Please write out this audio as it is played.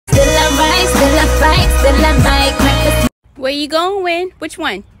Where you going? Which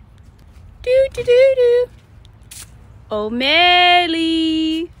one? Do do do do.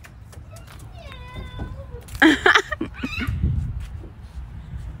 O'Malley.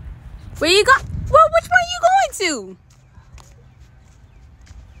 Where you go? Well, which one you going to?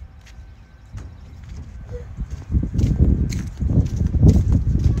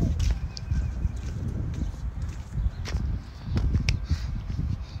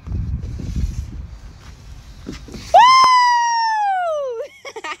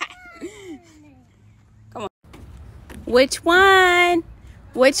 Come on. Which one?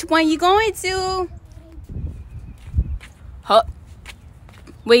 Which one you going to? Huh?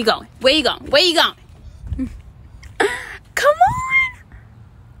 Where you going? Where you going? Where you going? Come on.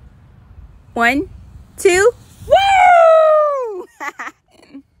 1, 2. Woo!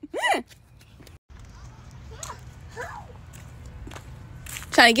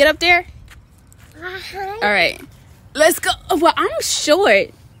 Trying to get up there? All right. Let's go. Well, I'm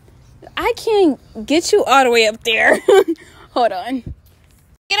short. I can't get you all the way up there. Hold on.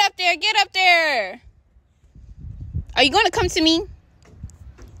 Get up there. Get up there. Are you going to come to me?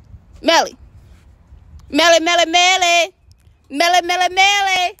 Melly. Melly, Melly, Melly. Melly, Melly,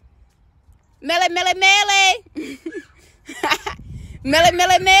 Melly. Melly, Melly, Melly. Melly,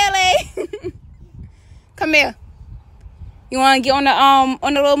 Melly, Melly. Come here. You want to get on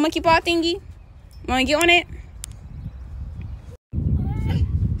the little monkey paw thingy? Want to get on it?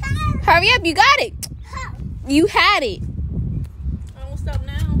 Hurry up, you got it. You had it. I won't stop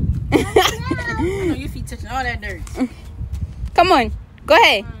now. I know your feet touching all that dirt. Come on. Go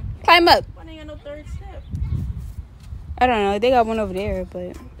ahead. Climb up. Why they ain't got no third step? I don't know. They got one over there,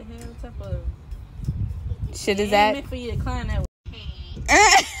 but... What the hell type of... shit is It that? ain't meant for you to climb that way.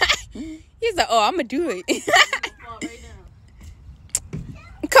 He's like, oh, I'm going to do it. Fall right down.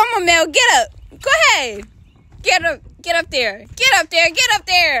 Come on, Mel. Get up. Go ahead. Get up. Get up there. Get up there. Get up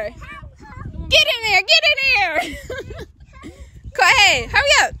there. Get in there. Get in there. Go ahead.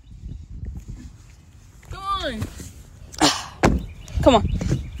 Hurry up. Come on. Come on.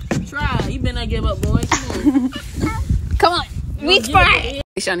 Try. You better not give up, boy. Come on. Come on. Reach for it.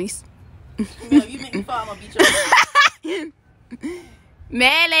 Shawnees. If you make me fall, I'm going to beat your ass.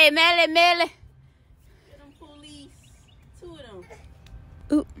 Melee, melee, melee. Get them police. 2 of them.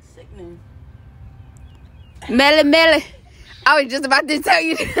 Ooh. Sickening. Melee, melee. I was just about to tell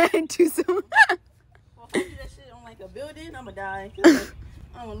you to do some. Well, if I do that shit on like a building, I'm going to die. Like,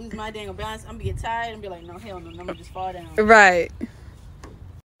 I'm going to lose my dang balance. I'm going to get tired and be like, no, hell no. I'm going to just fall down. Right.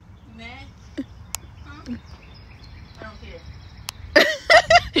 You mad? Huh? I don't care.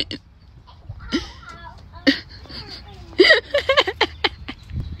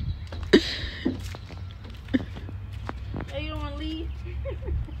 Hey, you don't want to leave?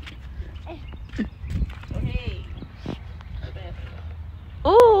 Oh, hey.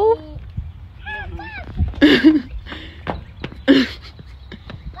 Ooh.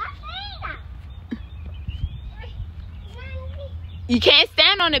 You can't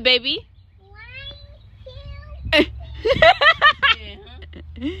stand on it, baby.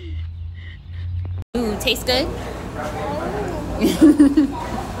 Ooh, tastes good.